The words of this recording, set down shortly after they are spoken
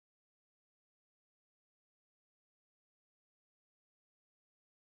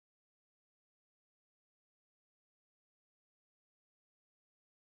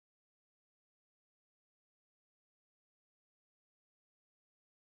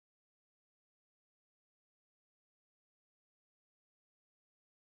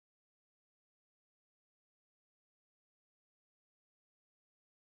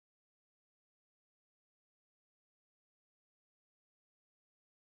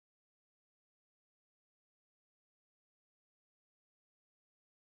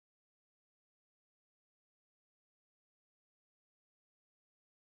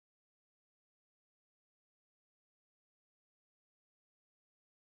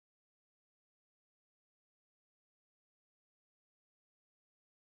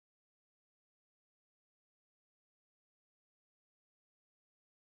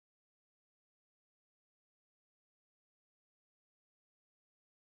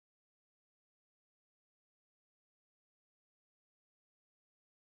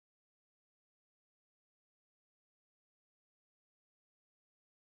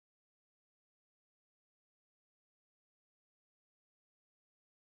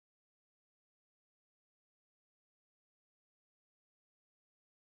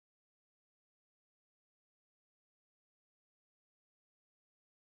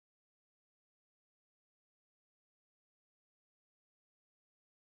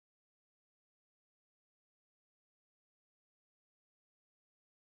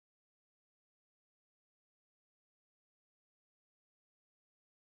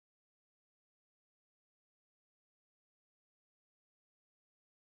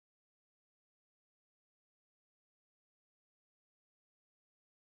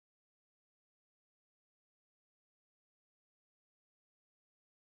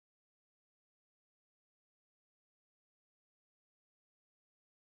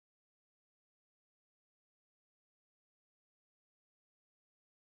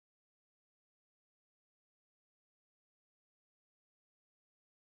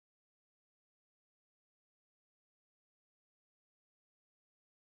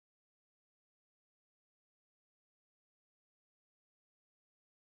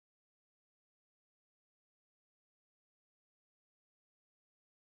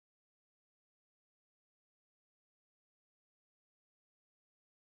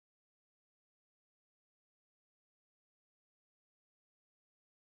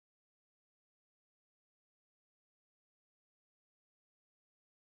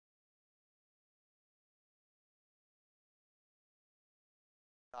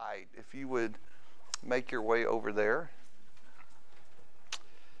tonight, if you would make your way over there.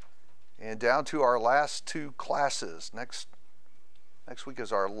 And down to our last two classes. Next week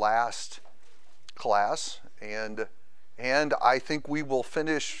is our last class, and I think we will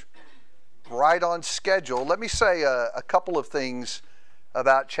finish right on schedule. Let me say a couple of things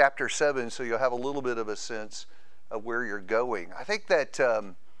about chapter 7 so you'll have a little bit of a sense of where you're going. I think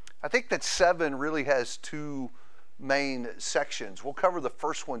that 7 really has two main sections. We'll cover the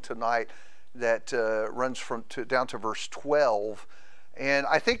first one tonight that runs down to verse 12. And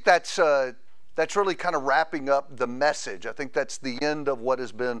I think that's really kind of wrapping up the message. I think that's the end of what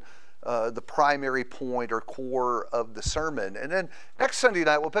has been the primary point or core of the sermon. And then next Sunday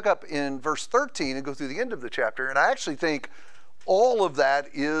night, we'll pick up in verse 13 and go through the end of the chapter. And I actually think all of that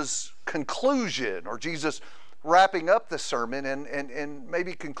is conclusion, or Jesus wrapping up the sermon, and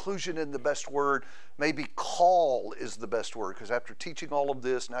maybe conclusion in the best word, maybe call is the best word, because after teaching all of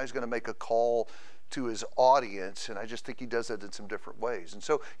this, now he's going to make a call to his audience, and I just think he does that in some different ways. And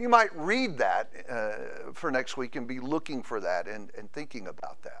so you might read that for next week and be looking for that and thinking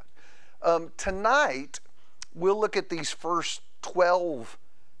about that. Tonight, we'll look at these first 12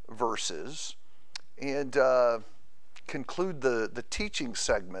 verses and conclude the teaching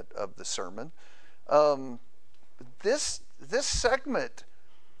segment of the sermon. This segment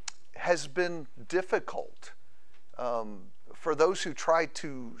has been difficult. For those who try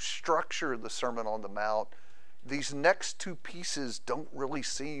to structure the Sermon on the Mount, these next two pieces don't really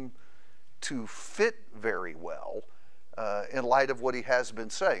seem to fit very well in light of what he has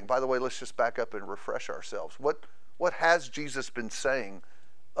been saying. By the way, let's just back up and refresh ourselves. What has Jesus been saying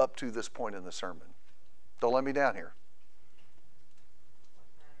up to this point in the sermon? Don't let me down here.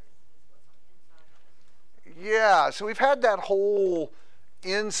 Yeah, so we've had that whole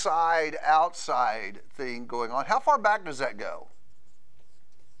inside outside thing going on. How far back does that go?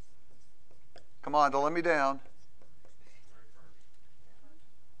 Come on, don't let me down.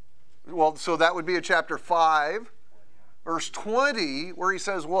 Well, so that would be in chapter 5, verse 20, where he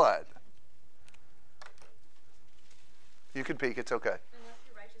says what? You can peek, it's okay. Unless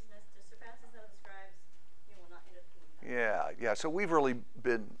your righteousness surpasses that of the scribes, you will not enter the kingdom. Yeah, so we've really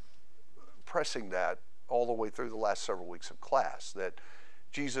been pressing that all the way through the last several weeks of class, that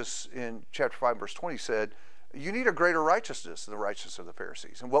Jesus in chapter 5 verse 20 said, you need a greater righteousness than the righteousness of the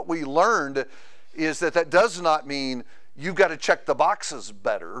Pharisees. And what we learned is that does not mean you've got to check the boxes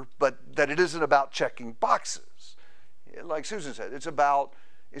better, but that it isn't about checking boxes. Like Susan said, it's about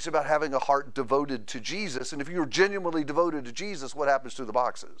having a heart devoted to Jesus. And if you're genuinely devoted to Jesus, what happens to the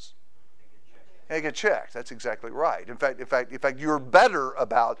boxes? They get checked. That's exactly right. In fact, you're better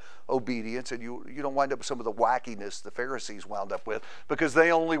about obedience, and you don't wind up with some of the wackiness the Pharisees wound up with, because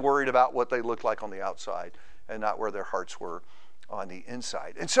they only worried about what they looked like on the outside and not where their hearts were on the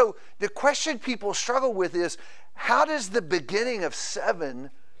inside. And so the question people struggle with is, how does the beginning of 7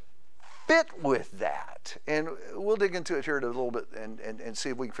 fit with that? And we'll dig into it here in a little bit and see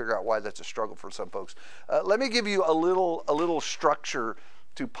if we can figure out why that's a struggle for some folks. Let me give you a little structure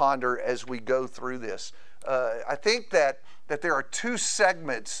to ponder as we go through this. I think that there are two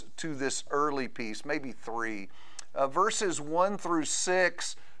segments to this early piece, maybe 3. Verses 1 through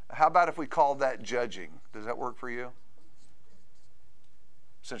 6, how about if we call that judging? Does that work for you?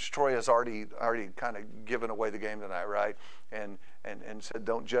 Since Troy has already kind of given away the game tonight, right? And said,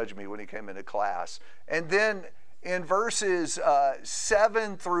 don't judge me, when he came into class. And then in verses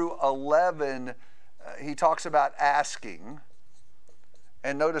 7 through 11, he talks about asking.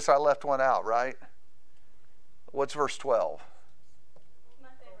 And notice I left one out, right? What's verse 12? My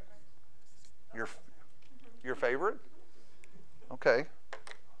favorite. Your favorite? Okay.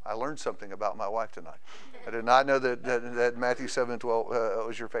 I learned something about my wife tonight. I did not know that Matthew 7:12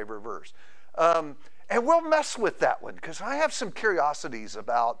 was your favorite verse. And we'll mess with that one, because I have some curiosities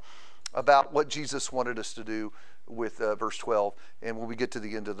about what Jesus wanted us to do with verse 12. And when we get to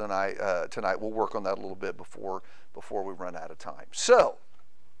the end of the night tonight, we'll work on that a little bit before we run out of time. So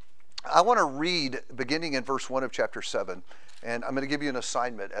I want to read beginning in verse 1 of chapter 7, and I'm going to give you an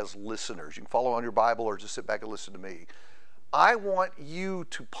assignment as listeners. You can follow on your Bible or just sit back and listen to me. I want you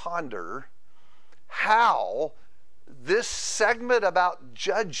to ponder how this segment about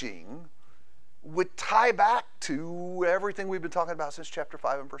judging would tie back to everything we've been talking about since chapter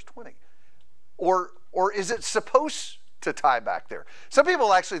 5 and verse 20. Or is it supposed to tie back there? Some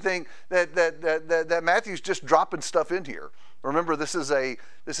people actually think that Matthew's just dropping stuff in here. Remember, this is a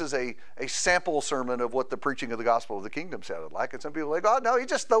sample sermon of what the preaching of the gospel of the kingdom sounded like, and some people are like, oh no, he's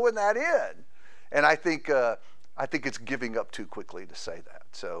just throwing that in. And I think it's giving up too quickly to say that.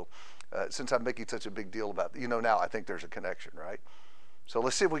 So since I'm making such a big deal about, now I think there's a connection, right? So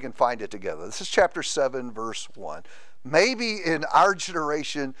let's see if we can find it together. This is chapter 7, verse 1. Maybe in our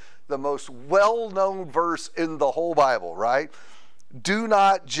generation, the most well-known verse in the whole Bible, right? Do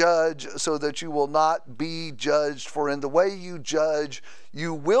not judge so that you will not be judged, for in the way you judge,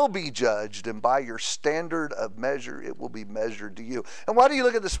 you will be judged, and by your standard of measure, it will be measured to you. And why do you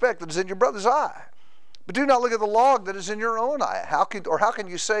look at the speck that is in your brother's eye, but do not look at the log that is in your own eye? How can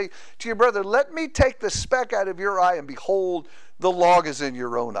you say to your brother, let me take the speck out of your eye, and behold, the log is in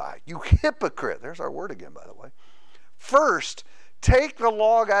your own eye? You hypocrite. There's our word again, by the way. First, take the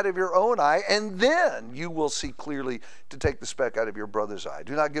log out of your own eye, and then you will see clearly to take the speck out of your brother's eye.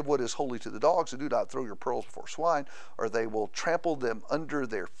 Do not give what is holy to the dogs, and do not throw your pearls before swine, or they will trample them under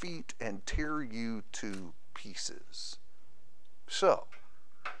their feet and tear you to pieces. So,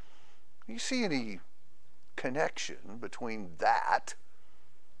 you see any connection between that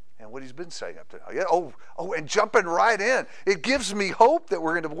and what he's been saying up to now? Yeah. Oh, and jumping right in, it gives me hope that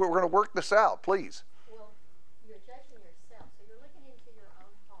we're going to work this out. Please. Well, you're judging yourself, so you're looking into your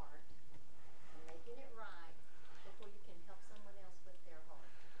own heart and making it right before you can help someone else with their heart.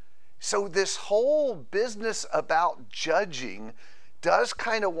 So this whole business about judging does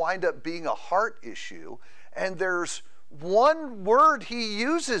kind of wind up being a heart issue, and there's one word he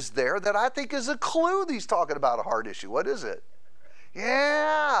uses there that I think is a clue that he's talking about a heart issue. What is it?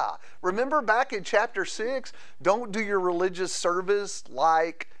 Yeah. Remember back in chapter 6, don't do your religious service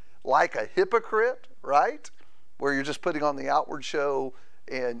like a hypocrite, right? Where you're just putting on the outward show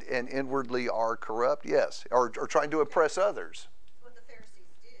and inwardly are corrupt. Yes. Or trying to impress others. What the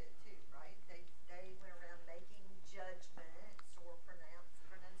Pharisees did too, right? They went around making judgments or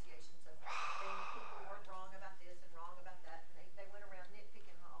pronunciations of things people were wrong about this and wrong about that, and they went around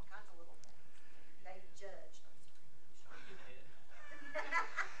nitpicking all kinds of little things. They judged.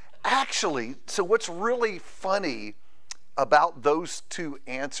 Actually, so what's really funny about those two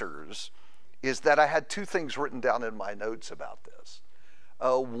answers is that I had two things written down in my notes about this.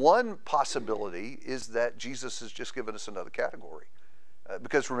 One possibility is that Jesus has just given us another category.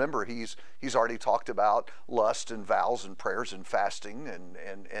 Because remember, he's already talked about lust and vows and prayers and fasting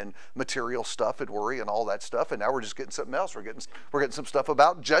and material stuff and worry and all that stuff, and now we're just getting something else. We're getting some stuff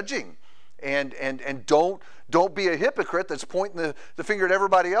about judging. And don't be a hypocrite that's pointing the finger at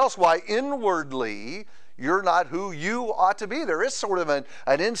everybody else, why inwardly you're not who you ought to be. There is sort of an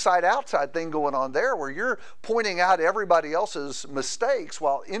inside-outside thing going on there where you're pointing out everybody else's mistakes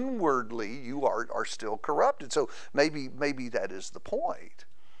while inwardly you are still corrupted. So maybe that is the point.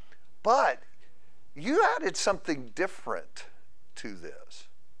 But you added something different to this.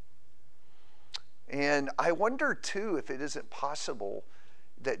 And I wonder too if it isn't possible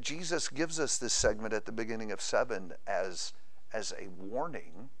that Jesus gives us this segment at the beginning of 7 as a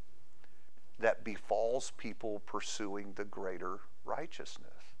warning that befalls people pursuing the greater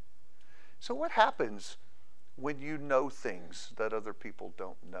righteousness. So what happens when you know things that other people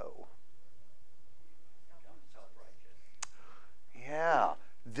don't know? Yeah,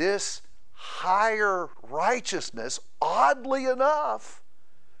 this higher righteousness, oddly enough,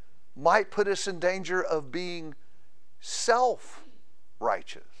 might put us in danger of being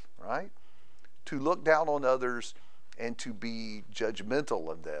self-righteous, right? To look down on others and to be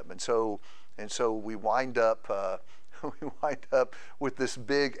judgmental of them. And so we wind up with this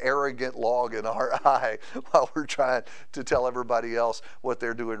big arrogant log in our eye while we're trying to tell everybody else what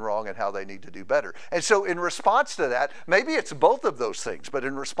they're doing wrong and how they need to do better. And so in response to that, maybe it's both of those things, but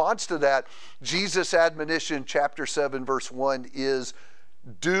in response to that, Jesus' admonition, chapter 7, verse 1 is,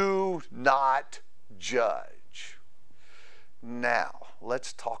 do not judge. Now,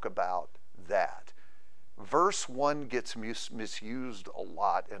 let's talk about that. Verse 1 gets misused a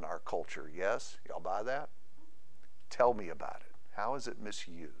lot in our culture. Yes? Y'all buy that? Tell me about it. How is it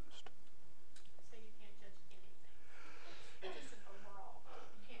misused? So you can't judge anything. Just an overall.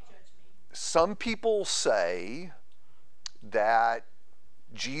 You can't judge me. Some people say that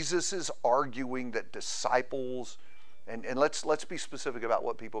Jesus is arguing that disciples, and let's be specific about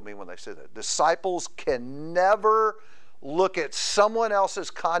what people mean when they say that. Disciples can never look at someone else's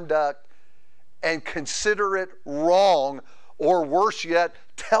conduct and consider it wrong, or worse yet,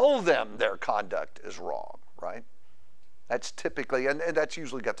 tell them their conduct is wrong, right? That's typically, and that's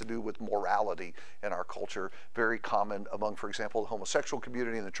usually got to do with morality in our culture. Very common among, for example, the homosexual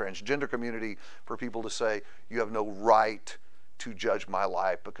community and the transgender community for people to say, you have no right to judge my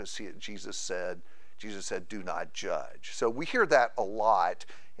life because, see, Jesus said, do not judge. So we hear that a lot.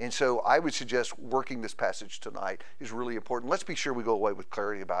 And so I would suggest working this passage tonight is really important. Let's be sure we go away with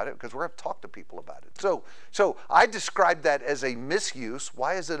clarity about it because we're going to talk to people about it. So I describe that as a misuse.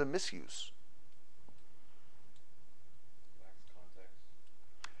 Why is it a misuse?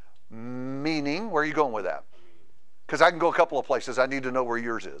 Meaning, where are you going with that? Because I can go a couple of places. I need to know where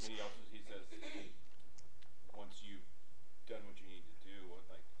yours is. He says, once you've done what you need to do,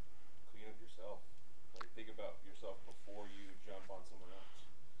 like, clean up yourself. Like, think about yourself before you jump on someone else.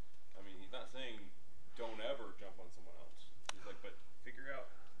 I mean, he's not saying don't ever jump on someone else. He's like, but figure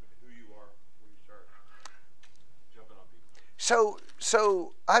out who you are before you start jumping on people.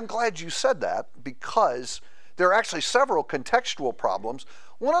 So I'm glad you said that, because there are actually several contextual problems.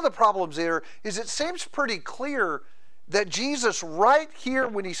 One of the problems there is it seems pretty clear that Jesus right here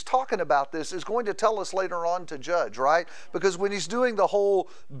when he's talking about this is going to tell us later on to judge, right? Because when he's doing the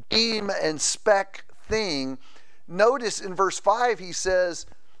whole beam and speck thing, notice in verse 5 he says,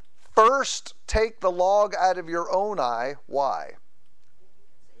 first take the log out of your own eye. Why?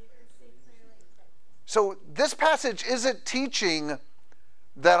 So this passage isn't teaching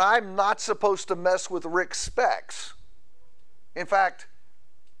that I'm not supposed to mess with Rick's specks. In fact,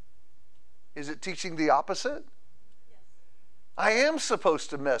 is it teaching the opposite? I am supposed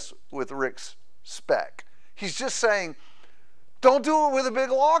to mess with Rick's speck. He's just saying, don't do it with a big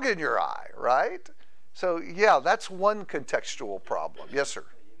log in your eye, right? So, yeah, that's one contextual problem. Yes, sir.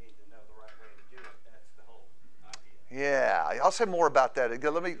 You need to know the right way to do it. That's the whole idea. Yeah, I'll say more about that.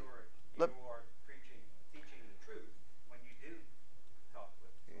 Let me. You are teaching the truth when you do talk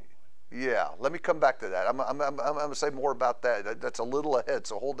with someone. Yeah, let me come back to that. I'm going to say more about that. That's a little ahead,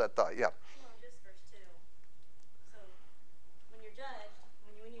 so hold that thought. Yeah. Well, just verse 2. So, when you're judged,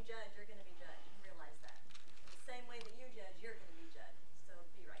 when you judge, you're going to be judged. You realize that. In the same way that you judge, you're going to be judged. So,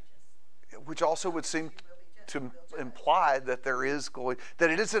 be righteous. Which also would seem to imply that that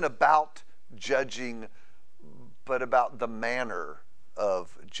it isn't about judging, but about the manner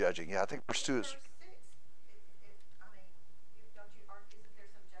of judging. Yeah, I think verse 2 is. Verse 6, I mean, isn't there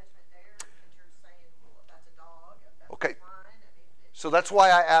some judgment there? Because you're saying, well, that's a dog, that's Okay. a swine. I mean, So that's why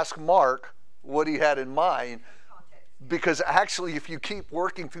I asked Mark what he had in mind. context. Because actually, if you keep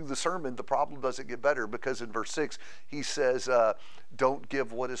working through the sermon, the problem doesn't get better. Because in verse 6, he says, don't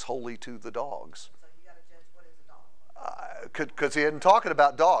give what is holy to the dogs. So you got to judge what is a dog. Because he isn't talking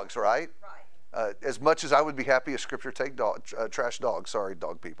about dogs, right? Right. As much as I would be happy if Scripture take trash dogs. Sorry,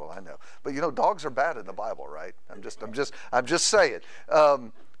 dog people, I know. But you know, dogs are bad in the Bible, right? I'm just saying.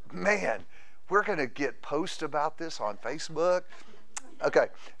 Man, we're going to get posts about this on Facebook. Okay,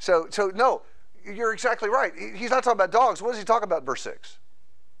 so no, you're exactly right. He's not talking about dogs. What is he talking about in verse 6?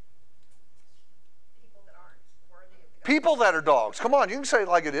 People that aren't worthy of the People that are dogs. Come on, you can say it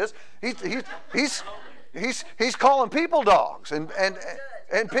like it is. He's calling people dogs and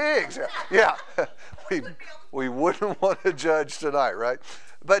pigs. Yeah, we wouldn't want to judge tonight, right?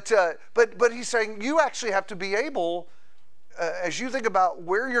 But he's saying you actually have to be able, as you think about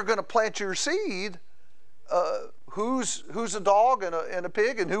where you're going to plant your seed, who's a dog and a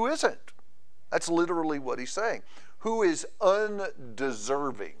pig and who isn't. That's literally what he's saying. Who is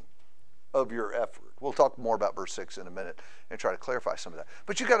undeserving of your effort. We'll talk more about verse 6 in a minute and try to clarify some of that.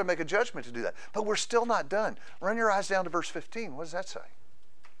 But you've got to make a judgment to do that. But we're still not done. Run your eyes down to verse 15. What does that say?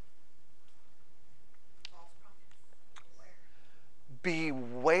 false prophets.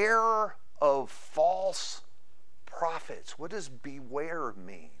 Beware of false prophets. What does beware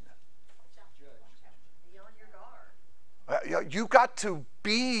mean? Be on your guard. You got to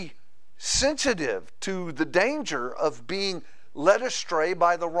be sensitive to the danger of being led astray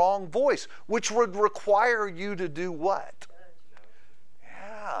by the wrong voice, which would require you to do what?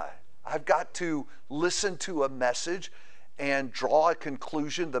 Yeah, I've got to listen to a message and draw a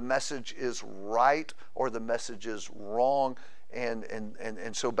conclusion the message is right or the message is wrong, and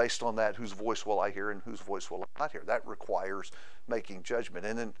so based on that, whose voice will I hear and whose voice will I not hear? That requires making judgment.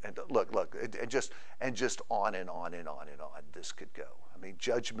 And look, and just on and on and on and on this could go. I mean,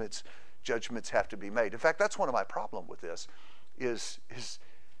 judgments have to be made. In fact, that's one of my problem with this. Is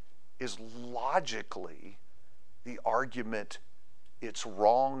logically the argument it's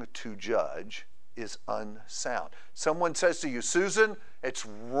wrong to judge is unsound. Someone says to you, Susan, it's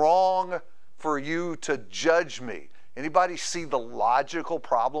wrong for you to judge me. Anybody see the logical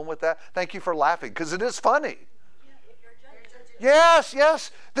problem with that? Thank you for laughing, because it is funny.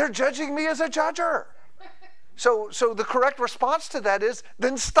 Yes, they're judging me as a judger. So the correct response to that is,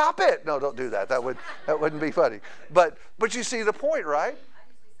 then stop it. No, don't do that. That wouldn't be funny. But you see the point, right?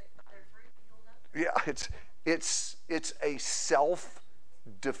 Yeah, it's a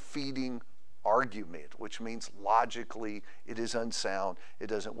self-defeating argument, which means logically it is unsound, it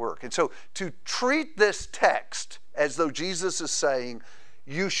doesn't work. And so to treat this text as though Jesus is saying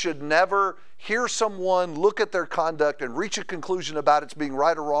you should never hear someone look at their conduct and reach a conclusion about its being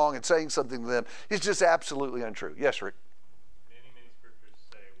right or wrong and saying something to them is just absolutely untrue. Yes, Rick? Many scriptures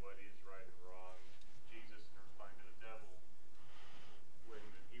say what is right and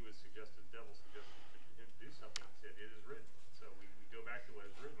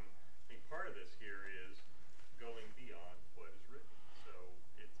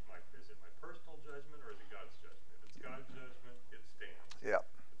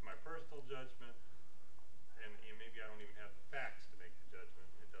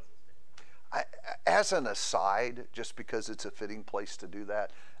as an aside, just because it's a fitting place to do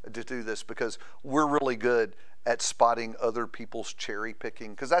this, because we're really good at spotting other people's cherry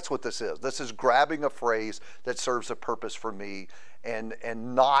picking, because that's what this is. This is grabbing a phrase that serves a purpose for me and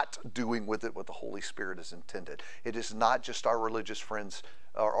not doing with it what the Holy Spirit has intended. It is not just our religious friends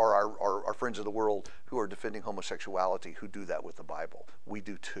or our friends of the world who are defending homosexuality who do that with the Bible. We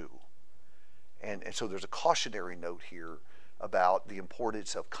do too. And so there's a cautionary note here about the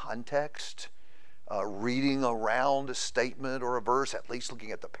importance of context, reading around a statement or a verse, at least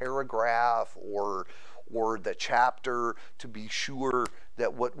looking at the paragraph or the chapter to be sure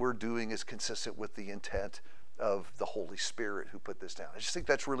that what we're doing is consistent with the intent of the Holy Spirit who put this down. I just think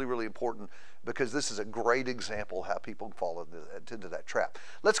that's really, really important, because this is a great example how people fall into that trap.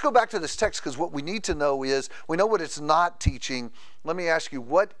 Let's go back to this text, because what we need to know is, we know what it's not teaching. Let me ask you,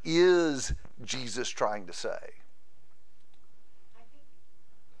 what is Jesus trying to say? I think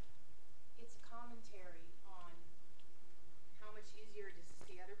it's a commentary on how much easier it is to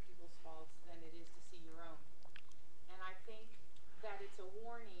see other people's faults than it is to see your own. And I think that it's a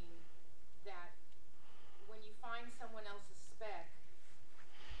warning that when you find someone else's speck,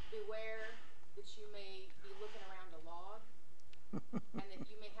 beware that you may be looking around a log and that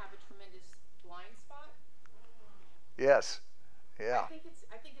you may have a tremendous blind spot. Yes. Yeah. I think it's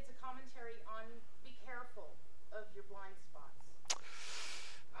a commentary on be careful of your blind spots.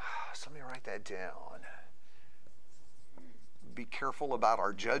 So let me write that down. Be careful about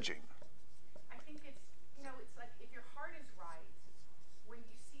our judging. I think it's, it's like if your heart is right, when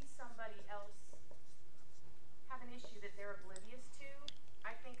you see somebody else have an issue that they're oblivious to,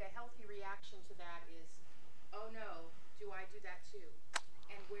 I think a healthy reaction to that is, oh no, do I do that too?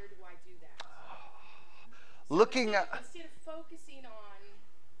 And where do I do that? Looking at... Instead of focusing on,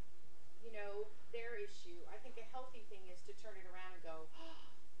 their issue, I think a healthy thing is to turn it around and go, oh,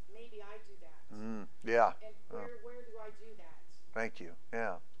 maybe I do that. Yeah. And where do I do that? Thank you.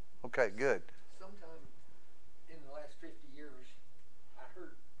 Yeah. Okay, good. Sometime in the last 50 years, I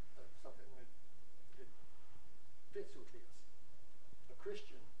heard something that fits with this. A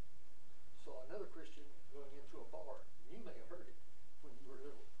Christian saw another Christian going into a bar. You may have heard it when you were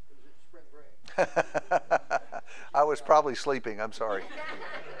little. It was at spring break. I was probably sleeping. I'm sorry.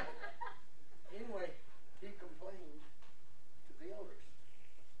 Anyway, he complained to the elders.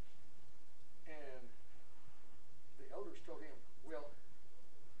 And the elders told him, well,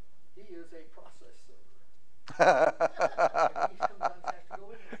 he is a process server. And he sometimes has to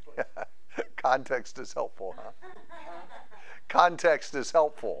go in this place. Context is helpful, huh? Context is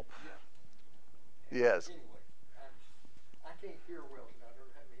helpful. Yes. Anyway, I can't hear well, and I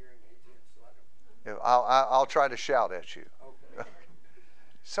don't have my hearing aids in, so I don't. I'll try to shout at you. Okay.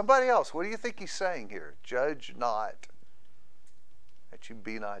 Somebody else, what do you think he's saying here? Judge not, that you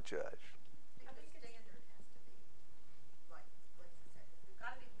be not judged. The standard has to be, like Lisa said, it's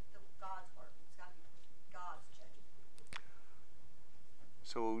got to be God's work. It's got to be God's judgment.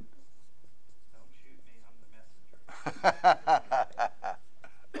 So, Don't shoot me, I'm the messenger.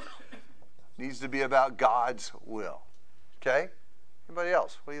 needs to be about God's will. Okay? Anybody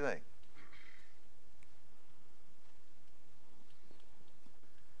else? What do you think?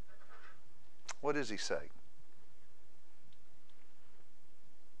 What is he saying?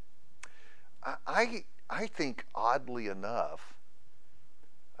 I think, oddly enough,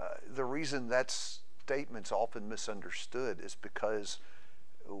 the reason that statement's often misunderstood is because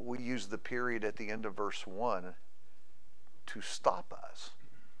we use the period at the end of verse 1 to stop us.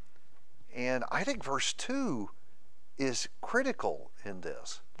 And I think verse 2 is critical in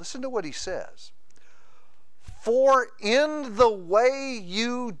this. Listen to what he says. For in the way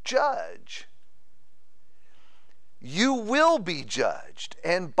you judge, you will be judged,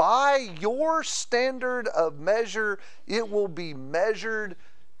 and by your standard of measure, it will be measured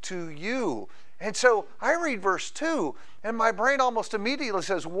to you. And so I read verse 2, and my brain almost immediately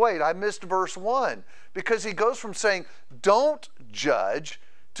says, wait, I missed verse 1, because he goes from saying, don't judge,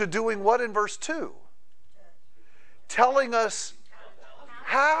 to doing what in verse 2? Telling us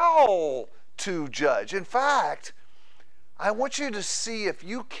how to judge. In fact, I want you to see if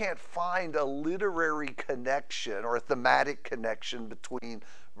you can't find a literary connection or a thematic connection between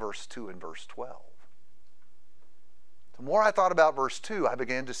verse 2 and verse 12. The more I thought about verse 2, I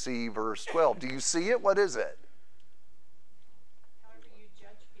began to see verse 12. Do you see it? What is it? However you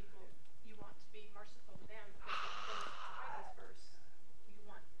judge people, you want to be merciful to them, because in this verse, you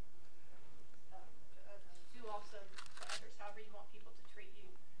want to do also to others, however you want people to treat you.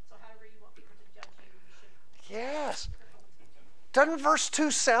 So however you want people to judge you, you should. Yes. Doesn't verse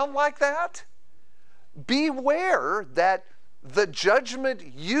 2 sound like that? Beware that the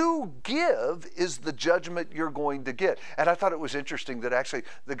judgment you give is the judgment you're going to get. And I thought it was interesting that actually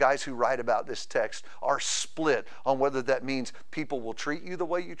the guys who write about this text are split on whether that means people will treat you the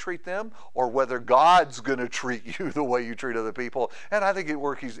way you treat them or whether God's going to treat you the way you treat other people. And I think it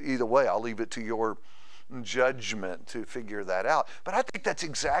works either way. I'll leave it to your judgment to figure that out. But I think that's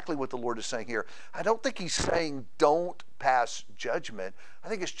exactly what the Lord is saying here. I don't think he's saying don't pass judgment. I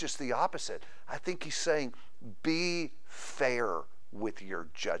think it's just the opposite. I think he's saying be fair with your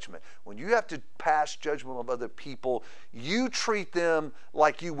judgment. When you have to pass judgment on other people, you treat them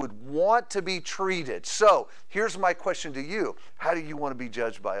like you would want to be treated. So here's my question to you. How do you want to be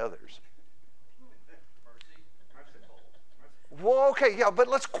judged by others? Well, okay, yeah, but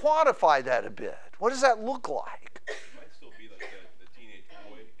let's quantify that a bit. What does that look like? It might still be like the teenage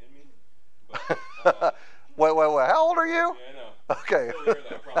boy in me. But, Wait, how old are you? yeah, I know. Okay. Still there,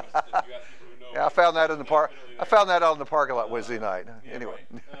 though, I promise. If you ask people who know Yeah, I me, found that in the park. definitely I there. found that out in the parking lot Wednesday night. Yeah, Anyway.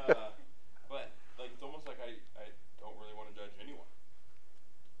 right. But like it's almost like I don't really want to judge anyone.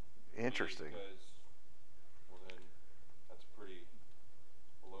 Interesting. Because well then that's a pretty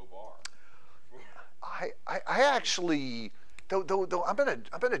low bar. I actually, though I'm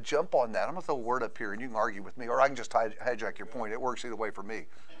gonna jump on that. I'm gonna throw a word up here, and you can argue with me, or I can just hijack your point. It works either way for me.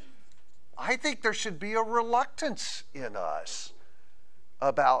 I think there should be a reluctance in us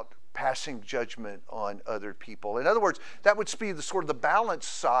about passing judgment on other people. In other words, that would be the sort of the balance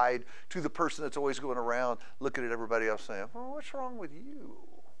side to the person that's always going around looking at everybody else saying, "Oh, what's wrong with you?"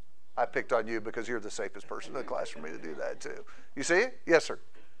 I picked on you because you're the safest person in the class for me to do that too. You see it? Yes, sir.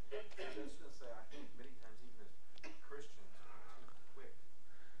 I was just going to say, I think many times even as Christians are too quick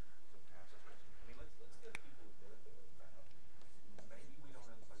to pass judgment. I mean, let's give people the benefit of the doubt. Maybe we don't,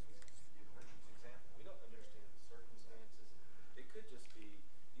 like in Richard's example, we don't understand the circumstances. It could just be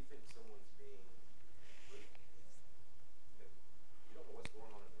you think someone's being really, you don't know what's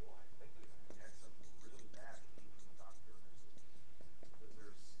going on in their life. They could have had something really bad to keep from the doctor.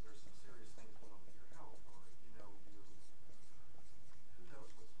 There's some serious things going on with your health, or you know, who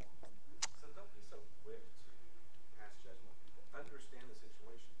knows what's going on. So don't be so quick to pass judgment on people. Understand the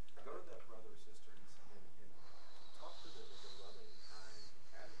situation. Go to that brother or sister and talk to them with a loving, kind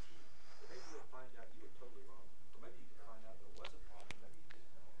attitude. But maybe you'll find out you were totally wrong. Or maybe you can find out there was a problem. Maybe you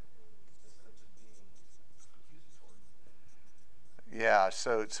didn't know. Instead of just being accusatory. Yeah,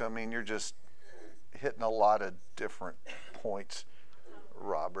 so I mean, you're just hitting a lot of different points,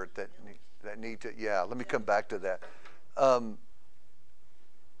 Robert, that need to, yeah, let me come back to that.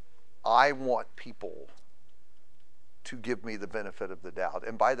 I want people to give me the benefit of the doubt.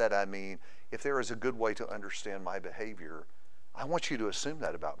 And by that I mean, if there is a good way to understand my behavior, I want you to assume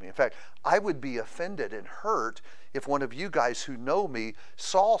that about me. In fact, I would be offended and hurt if one of you guys who know me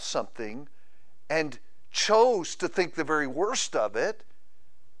saw something and chose to think the very worst of it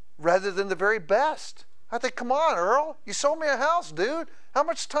rather than the very best. I think, come on, Earl, you sold me a house, dude. How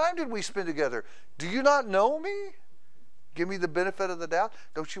much time did we spend together? Do you not know me? Give me the benefit of the doubt.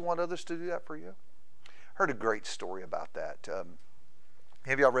 Don't you want others to do that for you? Heard a great story about that.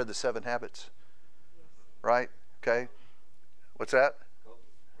 Have y'all read The 7 Habits? Right? Okay. What's that?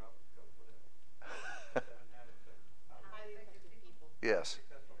 Highly effective people. Yes.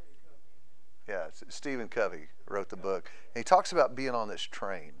 Yeah, Stephen Covey wrote the book. And he talks about being on this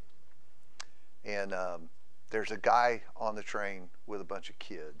train. And there's a guy on the train with a bunch of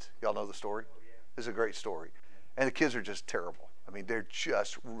kids. Y'all know the story? It's a great story. And the kids are just terrible. I mean, they're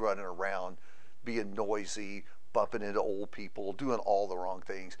just running around, being noisy, bumping into old people, doing all the wrong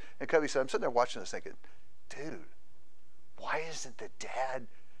things. And Covey said, I'm sitting there watching this thinking, dude, why isn't the dad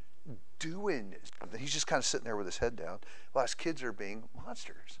doing something? He's just kind of sitting there with his head down while his kids are being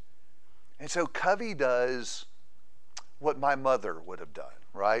monsters. And so Covey does what my mother would have done,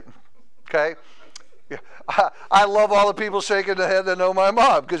 right? Okay? Yeah. I love all the people shaking their head that know my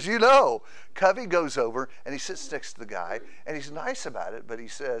mom, because you know. Covey goes over and he sits next to the guy, and he's nice about it, but he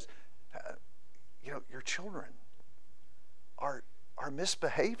says, you know, your children are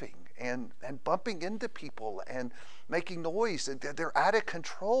misbehaving and bumping into people and making noise. They're out of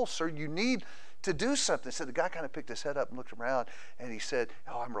control, sir. You need to do something. So the guy kind of picked his head up and looked around, and he said,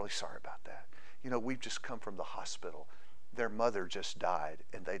 oh, I'm really sorry about that. You know, we've just come from the hospital. Their mother just died,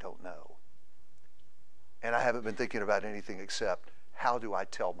 and they don't know. And I haven't been thinking about anything except, how do I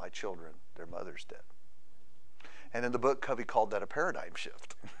tell my children their mother's dead? And in the book, Covey called that a paradigm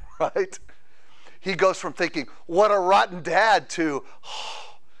shift, right? He goes from thinking, what a rotten dad, to,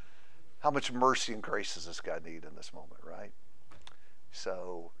 oh, how much mercy and grace does this guy need in this moment, right?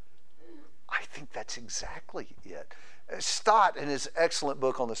 So I think that's exactly it. Stott, in his excellent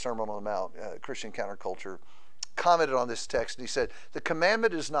book on the Sermon on the Mount, Christian Counterculture, commented on this text, and he said, the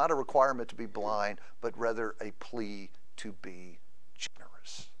commandment is not a requirement to be blind, but rather a plea to be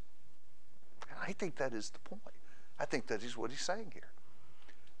generous. And I think that is the point. I think that is what he's saying here.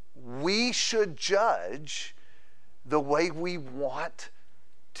 We should judge the way we want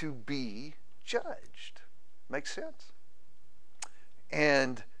to be judged. Makes sense?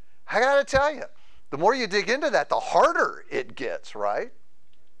 And I got to tell you, the more you dig into that, the harder it gets, right?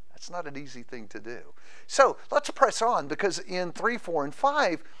 That's not an easy thing to do. So let's press on, because in 3, 4, and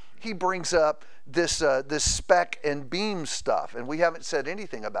 5, he brings up this speck and beam stuff, and we haven't said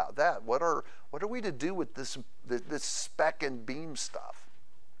anything about that. What are we to do with this speck and beam stuff?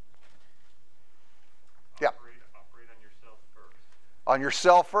 Yeah. Operate on yourself first. On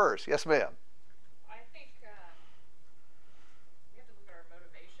yourself first. Yes, ma'am. I think we have to look at our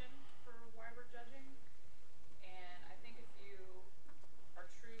motivation for why we're judging. And I think if you are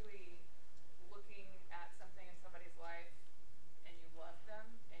truly looking at something in somebody's life and you love them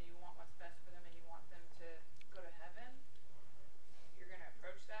and you want what's best for them and you want them to go to heaven, you're going to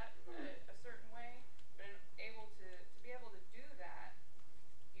approach that a certain way. But to be able to do that,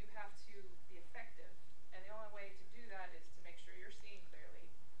 you have to be effective. And the only way to do that is to make sure you're seeing clearly.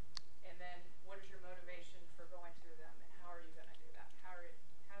 And then what is your motivation for going to them, and how are you going to do that?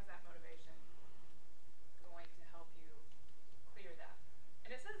 How's that motivation going to help you clear that?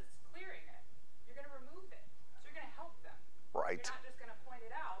 And it says it's clearing it. You're going to remove it. So you're going to help them. Right. You're not just going to point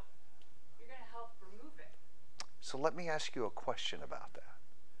it out. You're going to help remove it. So let me ask you a question about that.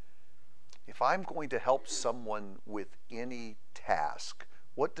 If I'm going to help someone with any task,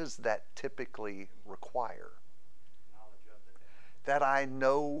 what does that typically require? Knowledge of the task. That I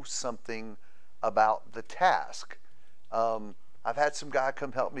know something about the task. I've had some guy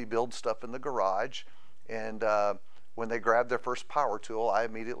come help me build stuff in the garage, and when they grabbed their first power tool, I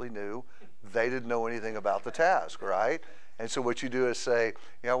immediately knew they didn't know anything about the task, right? And so what you do is say,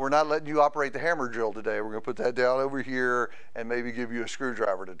 we're not letting you operate the hammer drill today. We're going to put that down over here and maybe give you a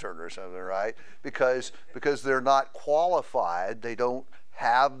screwdriver to turn or something, right? Because they're not qualified. They don't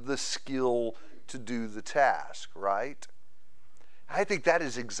have the skill to do the task, right? I think that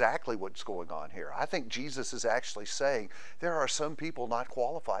is exactly what's going on here. I think Jesus is actually saying there are some people not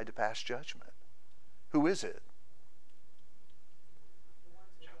qualified to pass judgment. Who is it? The ones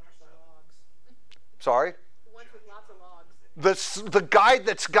with lots of logs. Sorry? The ones with lots of logs. The guy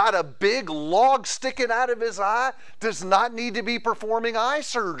that's got a big log sticking out of his eye does not need to be performing eye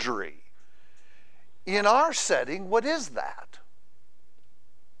surgery. In our setting, what is that?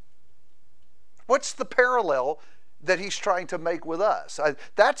 What's the parallel that he's trying to make with us?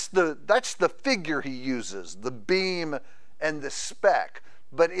 That's the figure he uses, the beam and the speck.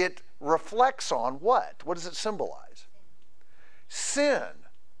 But it reflects on what? What does it symbolize? Sin.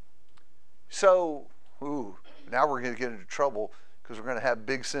 So, now we're going to get into trouble because we're going to have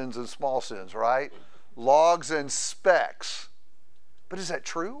big sins and small sins, right? Logs and specks. But is that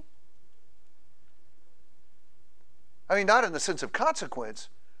true? I mean, not in the sense of consequence,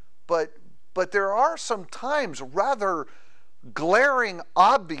 but there are sometimes rather glaring,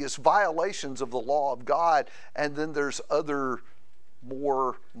 obvious violations of the law of God, and then there's other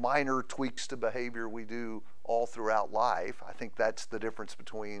more minor tweaks to behavior we do all throughout life. I think that's the difference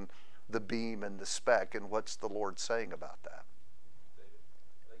between the beam and the speck, and what's the Lord saying about that? David,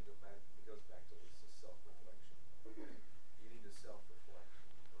 I think it goes back to this self-reflection. You need to self-reflect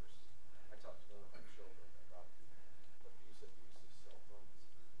first. I talked to one of my children about abuse of cell phones,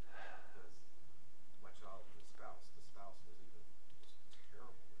 because my child, the spouse was even just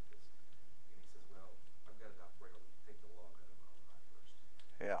terrible with this. And he says, well, I've got an operator to take the log out of my own eye first.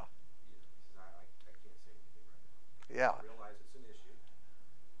 Yeah. He says, I can't say anything right now. Yeah. I realize it's an issue,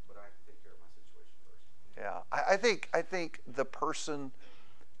 but I have to take care of my situation first. Yeah, I think the person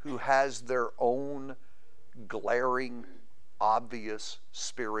who has their own glaring, obvious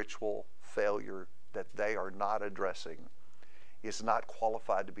spiritual failure that they are not addressing is not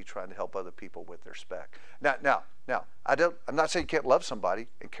qualified to be trying to help other people with their speck. Now, I'm not saying you can't love somebody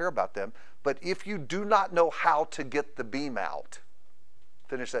and care about them, but if you do not know how to get the beam out,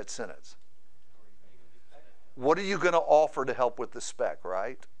 finish that sentence. What are you going to offer to help with the speck,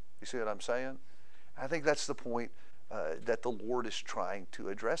 right? You see what I'm saying? I think that's the point that the Lord is trying to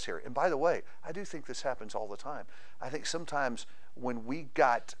address here. And by the way, I do think this happens all the time. I think sometimes when we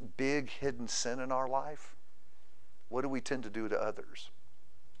got big hidden sin in our life, what do we tend to do to others?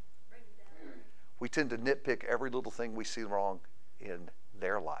 Bring it down. We tend to nitpick every little thing we see wrong in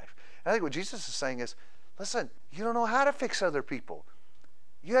their life. And I think what Jesus is saying is, listen, you don't know how to fix other people.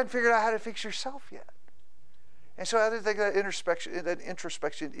 You haven't figured out how to fix yourself yet. And so I think that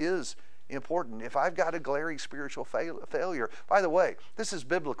introspection is important. If I've got a glaring spiritual failure, by the way, this is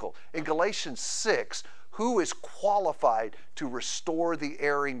biblical. In Galatians 6, who is qualified to restore the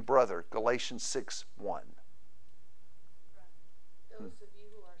erring brother? Galatians 6:1. Those of you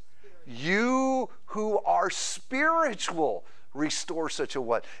who are spiritual. You who are spiritual restore such a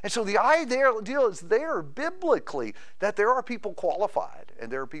one. And so the ideal is there biblically that there are people qualified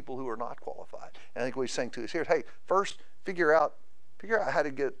and there are people who are not qualified. And I think what he's saying to us here, hey, first figure out how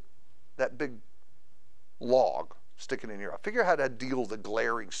to get that big log sticking in your eye. Figure out how to deal with the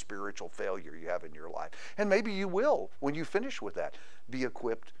glaring spiritual failure you have in your life. And maybe you will, when you finish with that, be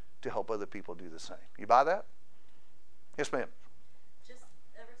equipped to help other people do the same. You buy that? Yes, ma'am. Just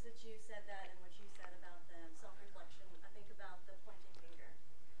ever since you said that and what you said about the self-reflection, I think about the pointing finger.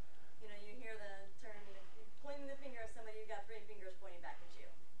 You know, you hear the term, if you're pointing the finger at somebody, you've got 3 fingers pointing back at you.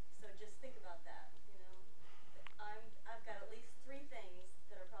 So just think about that, you know. I've got at least 3 things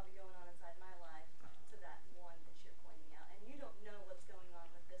that are probably going on inside my life to that one that you're pointing out. And you don't know what's going on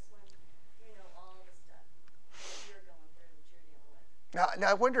with this one. You know all the stuff that you're going through, that you're dealing with.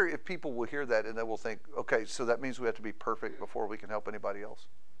 Now, I wonder if people will hear that and they will think, okay, so that means we have to be perfect before we can help anybody else.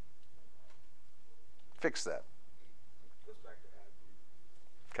 Fix that. Goes back to attitude.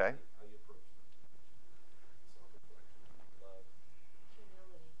 Okay? How you approach it. Self-reflection, love.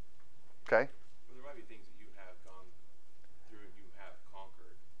 Humility. Okay? Well, there might be things that you have gone through and you have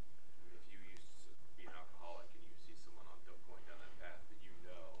conquered. If you used to be an alcoholic and you see someone going down that path, that you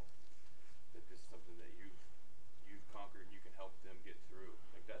know that this is something that you've conquered and you can help them get through.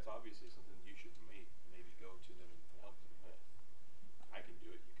 Like, that's obviously something you should maybe go to them and help them with. I can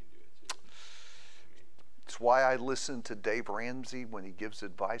do it, you can do it too. I mean, It's why I listen to Dave Ramsey when he gives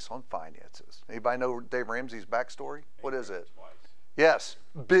advice on finances. Anybody know Dave Ramsey's backstory? What is it? twice. Yes,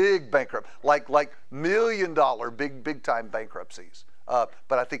 big bankrupt, like $1 million big time bankruptcies. But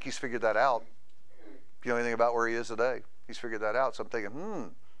I think he's figured that out. You know anything about where he is today? He's figured that out. So I'm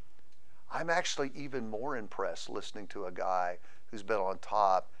thinking, I'm actually even more impressed listening to a guy who's been on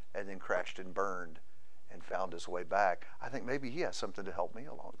top and then crashed and burned and found his way back. I think maybe he has something to help me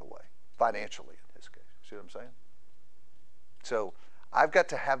along the way, financially in his case. See what I'm saying? So I've got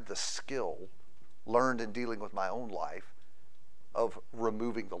to have the skill learned in dealing with my own life of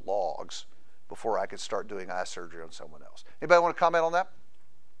removing the logs before I could start doing eye surgery on someone else. Anybody want to comment on that?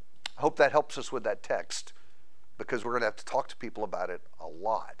 I hope that helps us with that text because we're going to have to talk to people about it a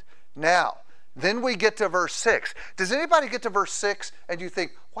lot. Now, then we get to verse 6. Does anybody get to verse 6 and you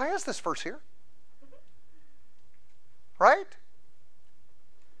think, why is this verse here? Right?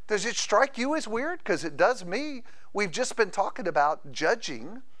 Does it strike you as weird? Because it does me. We've just been talking about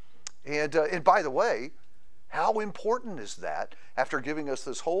judging. And by the way, how important is that after giving us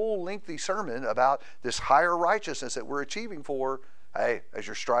this whole lengthy sermon about this higher righteousness that we're achieving for? Hey, as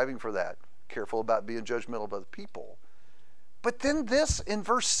you're striving for that, careful about being judgmental of other people. But then this in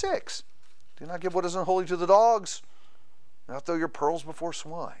verse 6, do not give what isn't holy to the dogs, do not throw your pearls before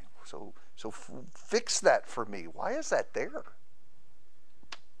swine. So fix that for me. Why is that there? Well,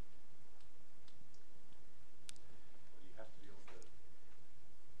 you have to be able to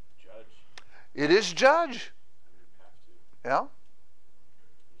judge. It is judge. You have to. Yeah? You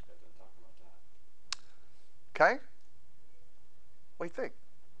just got to talk about that. Okay? What do you think?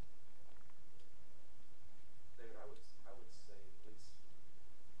 David, I would say, at least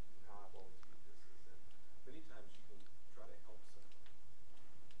how I've always viewed this, is that many times you can try to help someone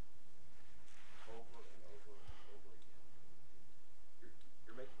over and over and over again.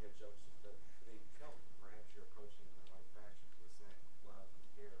 You're making a judgment that they tell you. Perhaps you're approaching it in the right fashion with saying love and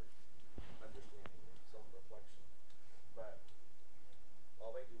care, understanding and self-reflection. But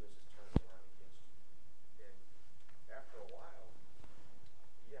all they do is just turn it around against you. And after a while,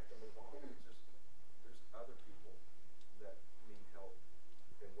 you have to move on. There's other people that need help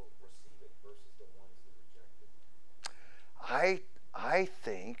and will receive it versus the ones that reject it. I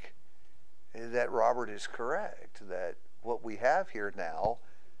think that Robert is correct, that what we have here now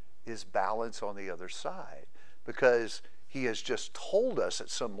is balance on the other side, because he has just told us at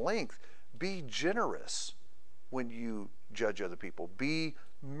some length, be generous when you judge other people. Be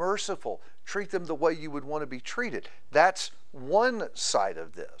merciful. Treat them the way you would want to be treated. That's one side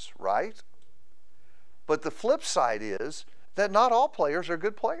of this, right? But the flip side is that not all players are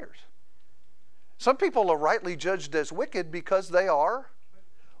good players. Some people are rightly judged as wicked because they are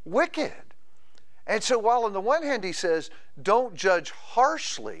wicked. And so while on the one hand he says, don't judge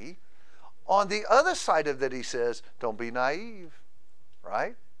harshly, on the other side of that he says, don't be naive,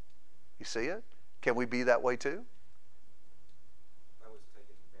 right? You see it? Can we be that way too? I was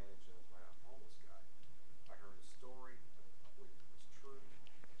taken advantage of by a homeless guy. I heard a story, I believe it was true,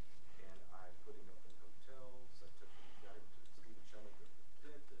 and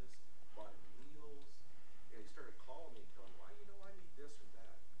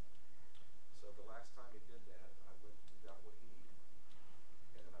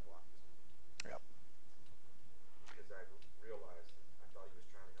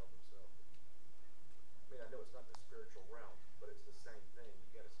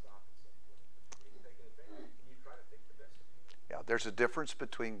There's a difference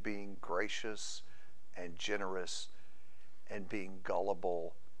between being gracious and generous and being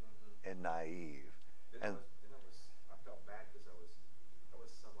gullible and naive. And I felt bad because I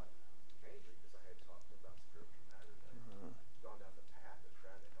was somewhat angry because I had talked about spiritual matters and gone down the path of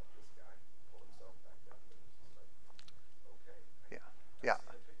trying to help this guy pull himself back up, and it was just like, okay, I yeah.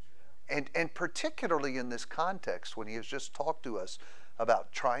 see the picture now. And particularly in this context, when he has just talked to us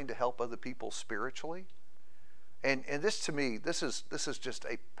about trying to help other people spiritually, and this to me, this is just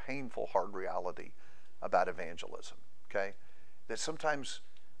a painful, hard reality about evangelism. Okay, that sometimes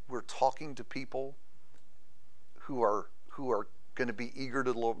we're talking to people who are going to be eager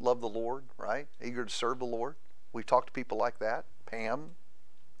to love the Lord, right? Eager to serve the Lord. We've talked to people like that, Pam,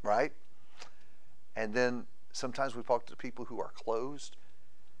 right? And then sometimes we talk to people who are closed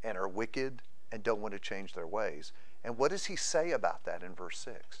and are wicked and don't want to change their ways. And what does he say about that in verse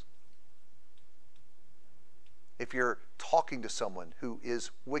 6? If you're talking to someone who is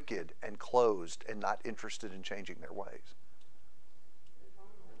wicked and closed and not interested in changing their ways.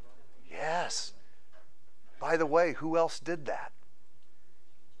 Yes. By the way, who else did that?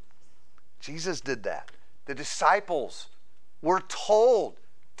 Jesus did that. The disciples were told,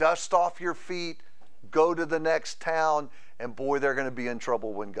 dust off your feet, go to the next town, and boy, they're going to be in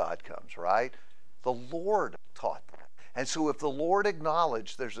trouble when God comes, right? The Lord taught that. And so if the Lord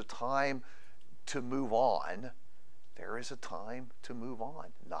acknowledged there's a time to move on, there is a time to move on.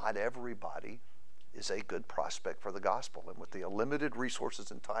 Not everybody is a good prospect for the gospel. And with the limited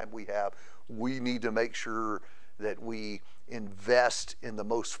resources and time we have, we need to make sure that we invest in the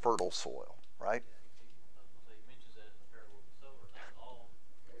most fertile soil, right? He mentions that in the parable of the sower. Not all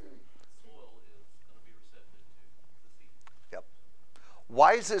soil is going to be receptive to the seed. Yep.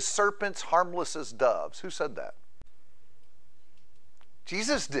 Wise as serpents, harmless as doves. Who said that?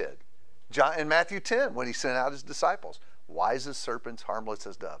 Jesus did. John, in Matthew 10, when he sent out his disciples. Wise as serpents, harmless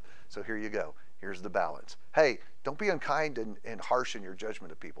as doves. So here you go. Here's the balance. Hey, don't be unkind and harsh in your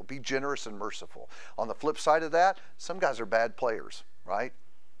judgment of people. Be generous and merciful. On the flip side of that, some guys are bad players, right?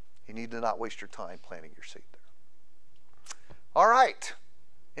 You need to not waste your time planting your seed there. All right.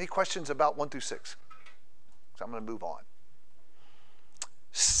 Any questions about 1 through 6? So I'm going to move on.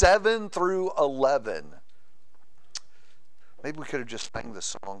 7 through 11. Maybe we could have just sang the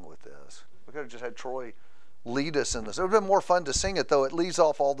song with this. We could have just had Troy lead us in this. It would have been more fun to sing it, though. It leaves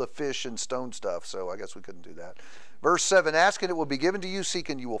off all the fish and stone stuff, so I guess we couldn't do that. Verse 7, ask and it will be given to you, seek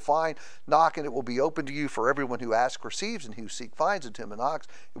and you will find, knock and it will be open to you, for everyone who asks receives, and who seeks finds, and to him who knocks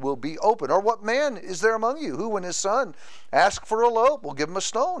it will be open. Or what man is there among you who, when his son asks for a loaf, will give him a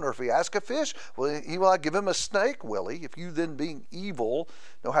stone? Or if he asks a fish, he will not give him a snake, will he? If you then, being evil,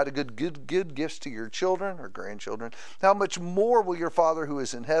 know how to give gifts to your children or grandchildren, how much more will your Father who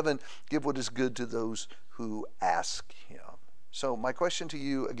is in heaven give what is good to those who ask him? So my question to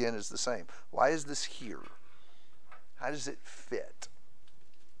you again is the same. Why is this here? How does it fit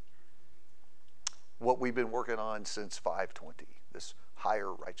what we've been working on since 520, this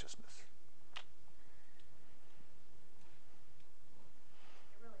higher righteousness? It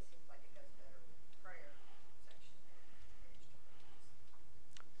really seems like it goes better with prayer section.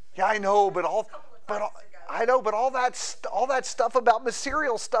 Yeah, I know, but all that stuff about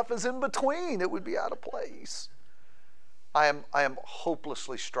material stuff is in between. It would be out of place. I am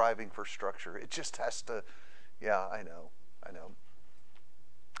hopelessly striving for structure. It just has to. Yeah, I know.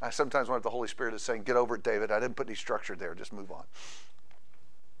 I sometimes wonder if the Holy Spirit is saying, get over it, David. I didn't put any structure there. Just move on.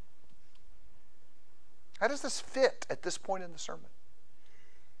 How does this fit at this point in the sermon?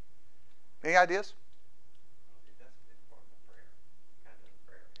 Any ideas? That's a big part of prayer. Kind of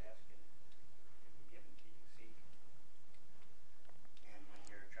prayer, asking, it will be given to you, seek. And when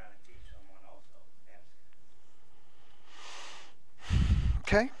you're trying to teach someone also, ask.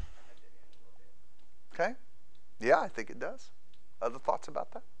 Okay. Okay. Yeah, I think it does. Other thoughts about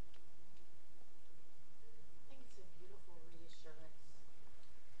that? I think it's a beautiful reassurance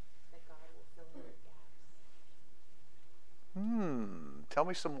that God will fill in the gaps. Tell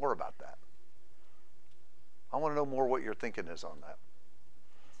me some more about that. I want to know more what your thinking is on that.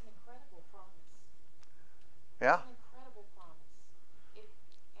 It's an incredible promise. Yeah? It's an incredible promise. And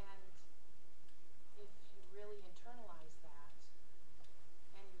if you really internalize that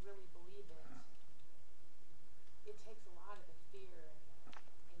and you really believe it, it takes a lot of the fear and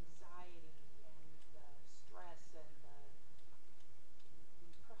the anxiety and the stress and you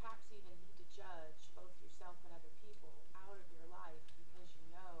perhaps even need to judge both yourself and other people out of your life because you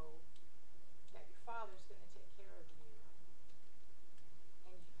know that your Father's going to take care of you.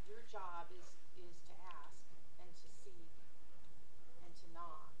 And your job is to ask and to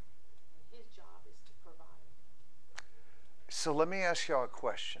So let me ask y'all a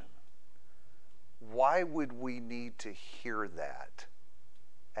question. Why would we need to hear that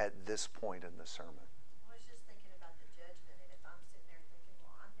at this point in the sermon? I was just thinking about the judgment, and if I'm sitting there thinking,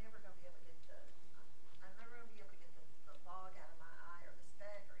 well, I'm never going to be able to get I'm never going to be able to get the log out of my eye or the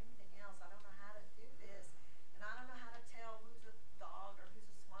speck or anything else. I don't know how to do this, and I don't know how to tell who's a dog or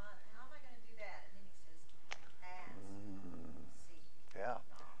who's a swine. How am I going to do that? And then he says, ask, seek. Yeah.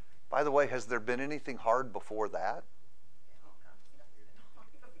 By the way, has there been anything hard before that?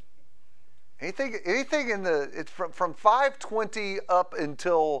 Anything in the, it's from 5:20 up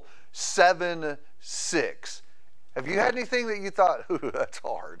until 7:06. Have you had anything that you thought, ooh, that's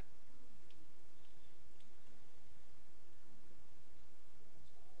hard?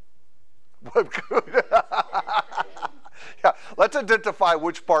 Yeah, let's identify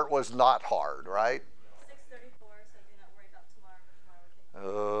which part was not hard, right? 6:34, so do not worry about tomorrow, for tomorrow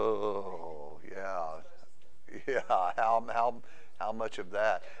will take Oh, yeah. How much of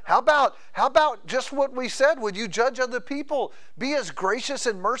that? How about just what we said? Would you judge other people? Be as gracious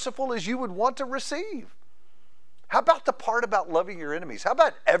and merciful as you would want to receive. How about the part about loving your enemies? How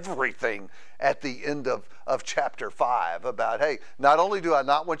about everything at the end of chapter 5 about, hey, not only do I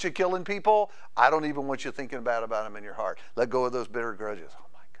not want you killing people, I don't even want you thinking bad about them in your heart. Let go of those bitter grudges. Oh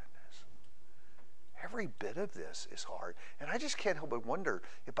my goodness. Every bit of this is hard. And I just can't help but wonder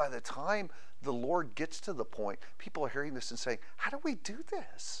if by the time the Lord gets to the point, people are hearing this and saying, how do we do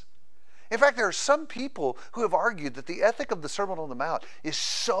this? In fact, there are some people who have argued that the ethic of the Sermon on the Mount is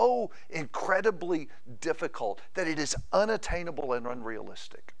so incredibly difficult that it is unattainable and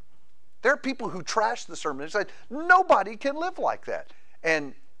unrealistic. There are people who trash the sermon and say, nobody can live like that.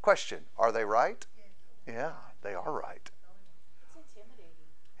 And question, are they right? Yeah, they are right. It's intimidating.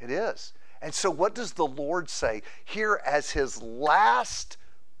 It is. And so what does the Lord say here as his last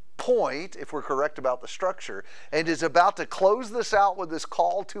point, if we're correct about the structure, and is about to close this out with this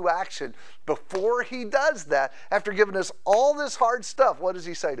call to action? Before he does that, after giving us all this hard stuff, what does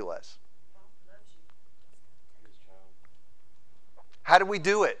he say to us? How do we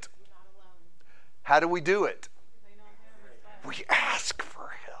do it? You're not alone. How do we do it? They know him as well. We ask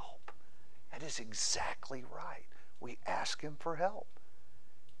for help. That is exactly right. We ask him for help.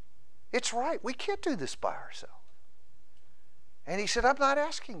 It's right. We can't do this by ourselves. And he said, I'm not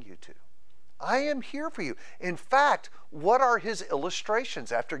asking you to. I am here for you. In fact, what are his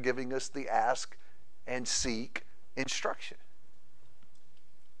illustrations after giving us the ask and seek instruction?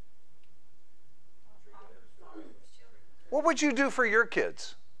 What would you do for your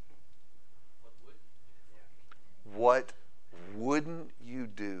kids? What wouldn't you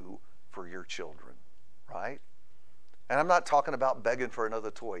do for your children, right? And I'm not talking about begging for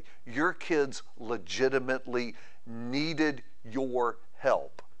another toy. Your kids legitimately needed your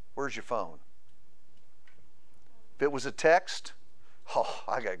help. Where's your phone? If it was a text, oh,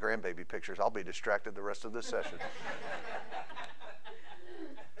 I got grandbaby pictures. I'll be distracted the rest of this session.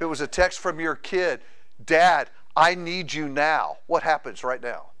 If it was a text from your kid, Dad, I need you now. What happens right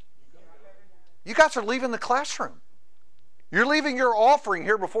now? You guys are leaving the classroom. You're leaving your offering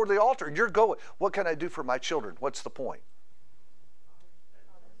here before the altar, and you're going. What can I do for my children? What's the point?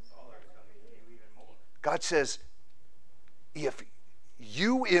 God says, if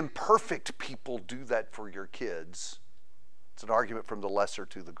you imperfect people do that for your kids, it's an argument from the lesser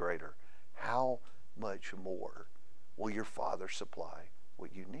to the greater. How much more will your Father supply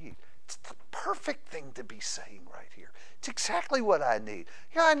what you need? It's the perfect thing to be saying right here. It's exactly what I need.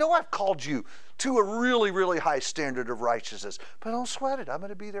 Yeah, I know I've called you to a really, really high standard of righteousness, but don't sweat it. I'm going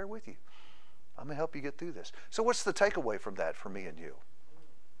to be there with you. I'm going to help you get through this. So what's the takeaway from that for me and you?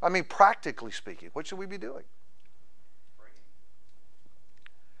 I mean, practically speaking, what should we be doing?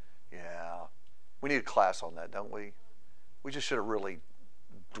 Yeah, we need a class on that, don't we? We just should have really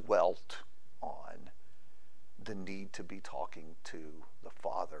dwelt on the need to be talking to the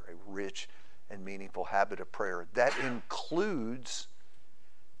Father, a rich and meaningful habit of prayer. That includes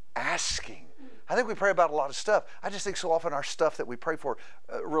asking. I think we pray about a lot of stuff. I just think so often our stuff that we pray for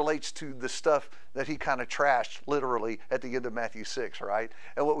relates to the stuff that he kind of trashed literally at the end of Matthew 6, right?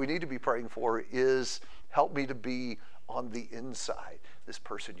 And what we need to be praying for is, help me to be on the inside, this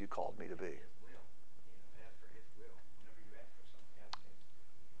person you called me to be.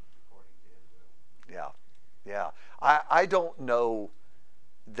 Yeah. I don't know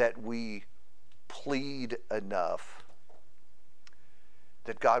that we plead enough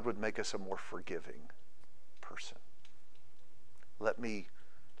that God would make us a more forgiving person. Let me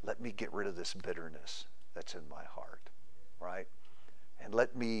get rid of this bitterness that's in my heart, right? And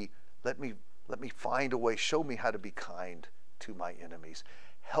let me find a way, show me how to be kind to my enemies.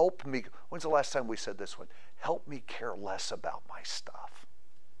 Help me. When's the last time we said this one? Help me care less about my stuff.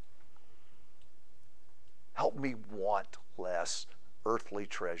 Help me want less earthly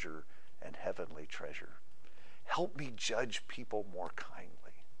treasure and heavenly treasure. Help me judge people more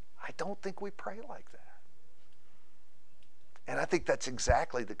kindly. I don't think we pray like that. And I think that's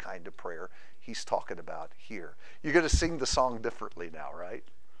exactly the kind of prayer he's talking about here. You're going to sing the song differently now, right?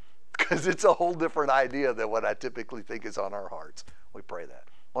 Because it's a whole different idea than what I typically think is on our hearts. We pray that.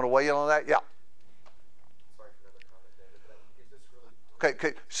 Want to weigh in on that? Yeah. Sorry for another comment, David, but is this really...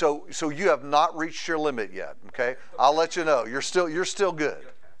 Okay. So you have not reached your limit yet. Okay. I'll let you know. You're still good.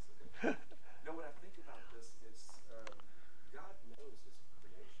 No, when I think about this, it's God knows His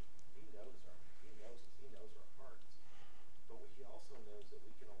creation. He knows our hearts. But He also knows that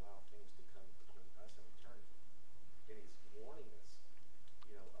we can allow things to come between us and eternity. And He's warning us,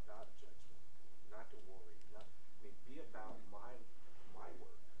 about judgment, not to worry, be about my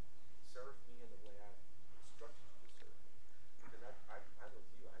work. Serve me in the way I've instructed you to serve me. Because I'm with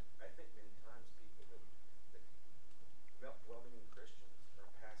you. I think many times people that well-meaning Christians are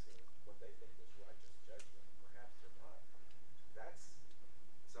passing what they think is righteous judgment. Perhaps they're not. That's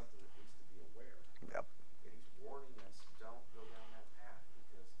something that needs to be aware. Yep. And He's warning us, don't go down that path,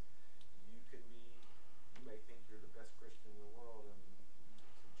 because you may think you're the best Christian in the world, and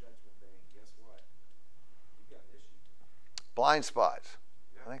some judgment day, and guess what? You've got an issue. Blind spots.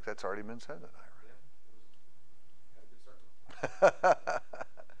 Yeah. I think that's already been said tonight. Yeah, had a good sermon.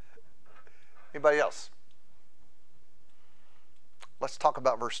 Anybody else? Let's talk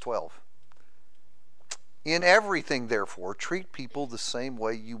about verse 12. In everything, therefore, treat people the same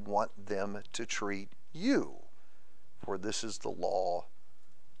way you want them to treat you, for this is the law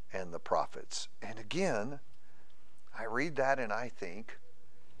and the prophets. And again, I read that and I think,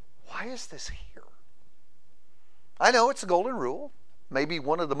 why is this here? I know it's the golden rule, maybe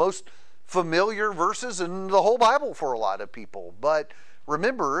one of the most familiar verses in the whole Bible for a lot of people, but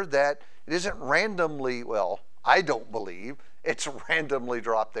remember that it isn't randomly, I don't believe it's randomly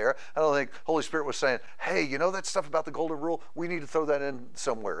dropped there. I don't think Holy Spirit was saying, hey, that stuff about the golden rule, we need to throw that in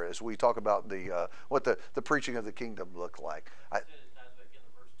somewhere as we talk about the what the preaching of the kingdom look like. It ties back into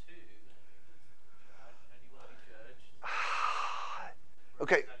verse 2. How do you want to be judged?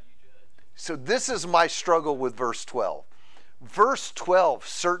 Okay, so this is my struggle with verse 12. Verse 12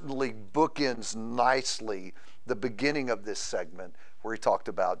 certainly bookends nicely the beginning of this segment where he talked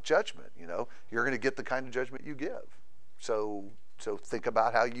about judgment. You're going to get the kind of judgment you give. So think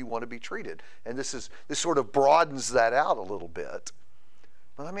about how you want to be treated. And this sort of broadens that out a little bit.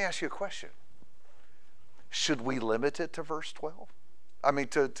 But let me ask you a question. Should we limit it to verse 12? I mean,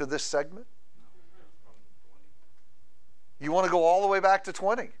 to this segment? You want to go all the way back to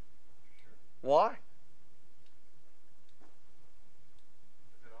 20? Why?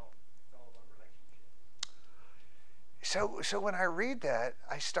 It's all about relationship. So when I read that,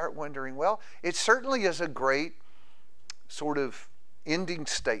 I start wondering, it certainly is a great sort of ending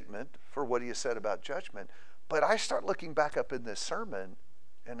statement for what he has said about judgment. But I start looking back up in this sermon,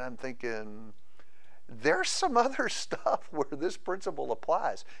 and I'm thinking, there's some other stuff where this principle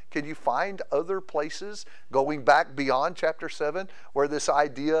applies. Can you find other places, going back beyond chapter 7, where this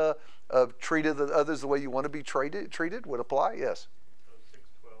idea of treating others the way you want to be treated would apply? Yes. So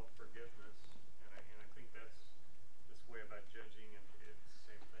 6:12, forgiveness, and I think that's this way about judging, and it's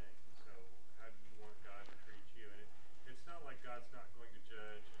the same thing. So how do you want God to treat you? And it's not like God's not going to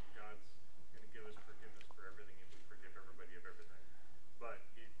judge, and God's going to give us forgiveness for everything if we forgive everybody of everything. But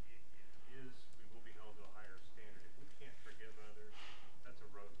we will be held to a higher standard. If we can't forgive others, that's a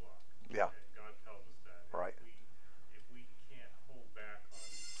roadblock. Yeah. And God tells us that. And Right. If we can't hold back on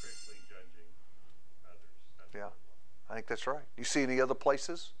critically judging others, that's Yeah. a roadblock. I think that's right. You see any other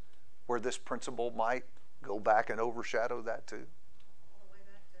places where this principle might go back and overshadow that too? All the way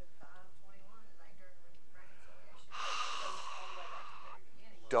back to 5:21 is anger and reconciliation. Goes all the way back to the very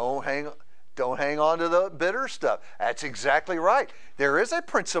beginning. Don't hang on to the bitter stuff. That's exactly right. There is a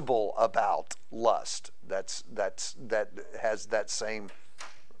principle about lust that has that same.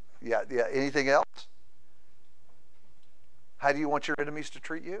 Yeah. Anything else? How do you want your enemies to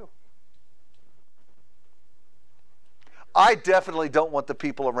treat you? I definitely don't want the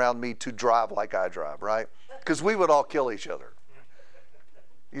people around me to drive like I drive, right? Because we would all kill each other.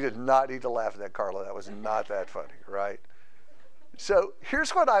 You did not need to laugh at that, Carla. That was not that funny, right? So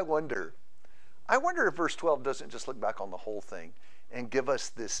here's what I wonder. I wonder if verse 12 doesn't just look back on the whole thing and give us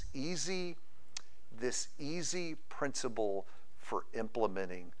this easy principle for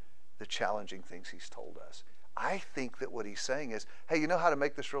implementing the challenging things he's told us. I think that what he's saying is, hey, you know how to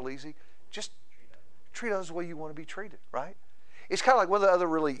make this real easy? Just treat others the way you want to be treated, right? it's kind of like one of the other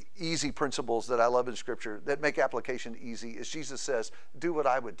really easy principles that I love in Scripture that make application easy is Jesus says, do what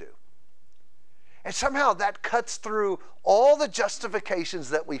I would do. And somehow that cuts through all the justifications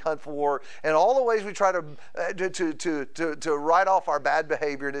that we hunt for and all the ways we try to write off our bad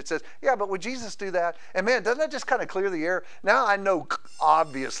behavior. And it says, yeah, but would Jesus do that? And man, doesn't that just kind of clear the air? Now I know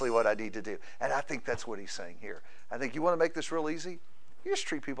obviously what I need to do. And I think that's what he's saying here. I think you want to make this real easy? You just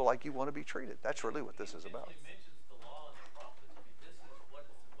treat people like you want to be treated. That's really what this is about. He mentions the law and the prophets. I mean, this is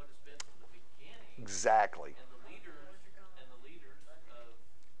what it's been from the beginning. Exactly. And the leaders of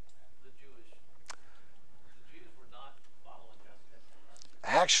the Jews were not following that.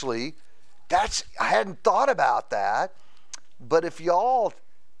 Actually, I hadn't thought about that. But if y'all,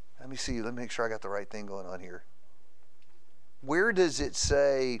 let me make sure I got the right thing going on here. Where does it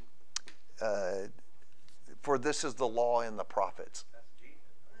say, for this is the law and the prophets? That's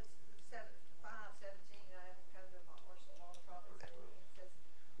 5:17. I haven't counted up all the law of the prophets. It says,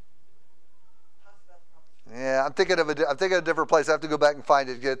 talks about the prophets. Yeah, I'm thinking of a different place. I have to go back and find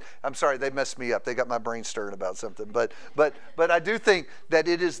it again. I'm sorry, they messed me up. They got my brain stirred about something. But I do think that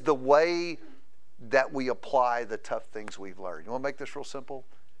it is the way that we apply the tough things we've learned. You want to make this real simple?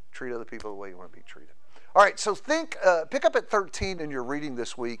 Treat other people the way you want to be treated. All right, so pick up at 13 in your reading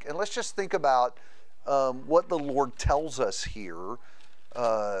this week, and let's just think about what the Lord tells us here,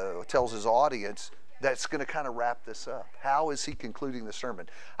 tells his audience, that's going to kind of wrap this up. How is he concluding the sermon?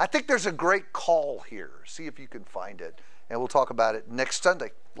 I think there's a great call here. See if you can find it. And we'll talk about it next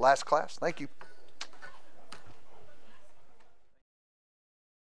Sunday. Last class. Thank you.